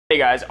Hey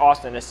guys,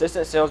 Austin,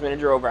 Assistant Sales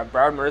Manager over at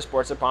Broward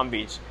Motorsports at Palm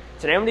Beach.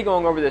 Today I'm going to be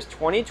going over this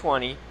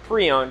 2020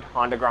 pre-owned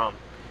Honda Grom.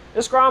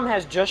 This Grom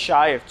has just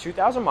shy of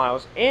 2,000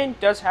 miles and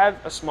does have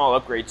a small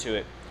upgrade to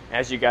it.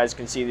 As you guys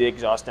can see the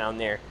exhaust down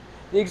there.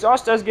 The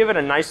exhaust does give it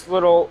a nice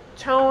little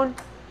tone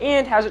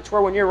and has it to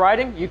where when you're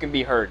riding, you can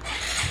be heard.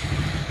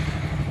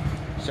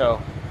 So,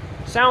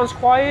 sounds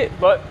quiet,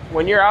 but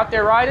when you're out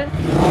there riding,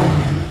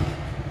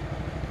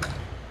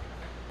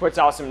 puts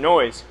out some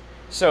noise.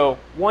 So,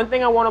 one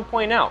thing I want to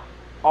point out,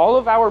 all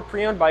of our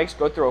pre-owned bikes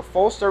go through a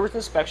full service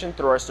inspection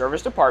through our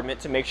service department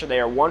to make sure they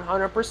are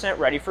 100%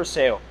 ready for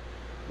sale.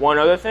 One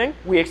other thing,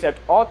 we accept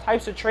all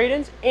types of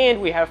trade-ins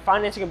and we have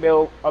financing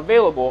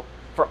available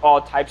for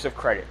all types of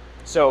credit.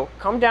 So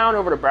come down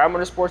over to Broward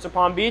Motorsports at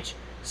Palm Beach,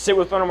 sit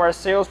with one of our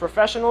sales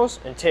professionals,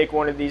 and take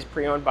one of these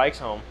pre-owned bikes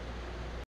home.